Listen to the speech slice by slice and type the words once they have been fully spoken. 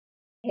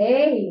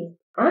Hey,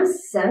 I'm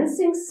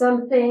sensing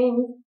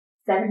something.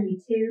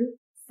 72,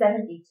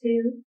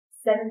 72,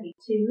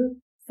 72,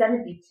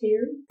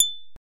 72.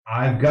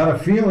 I've got a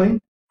feeling.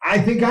 I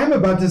think I'm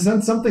about to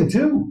sense something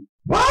too.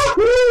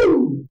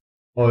 Wahoo!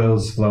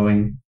 Oil's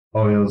flowing,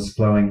 oil's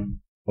flowing,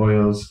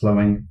 oil's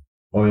flowing,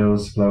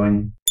 oil's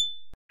flowing.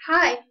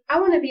 Hi, I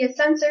want to be a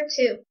sensor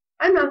too.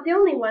 I'm not the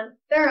only one.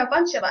 There are a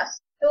bunch of us.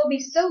 It will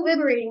be so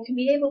liberating to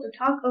be able to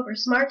talk over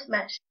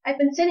SmartMesh. I've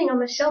been sitting on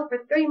the shelf for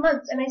 3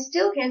 months and I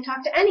still can't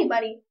talk to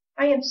anybody.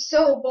 I am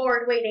so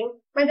bored waiting.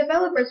 My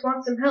developers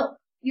want some help.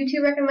 You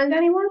two recommend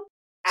anyone?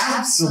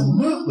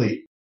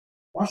 Absolutely!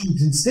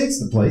 Washington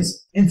State's the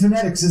place.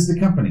 Infinetix is the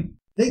company.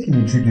 They can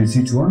introduce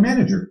you to our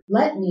manager.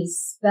 Let me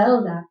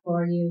spell that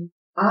for you.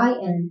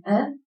 Infinetix.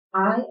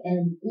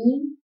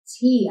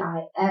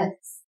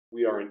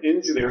 We are an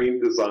engineering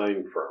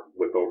design firm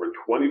with over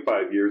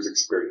 25 years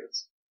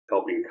experience,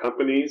 helping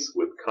companies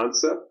with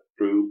concept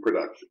through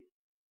production.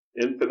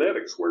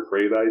 Infinetix, where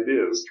great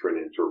ideas turn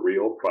into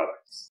real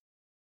products.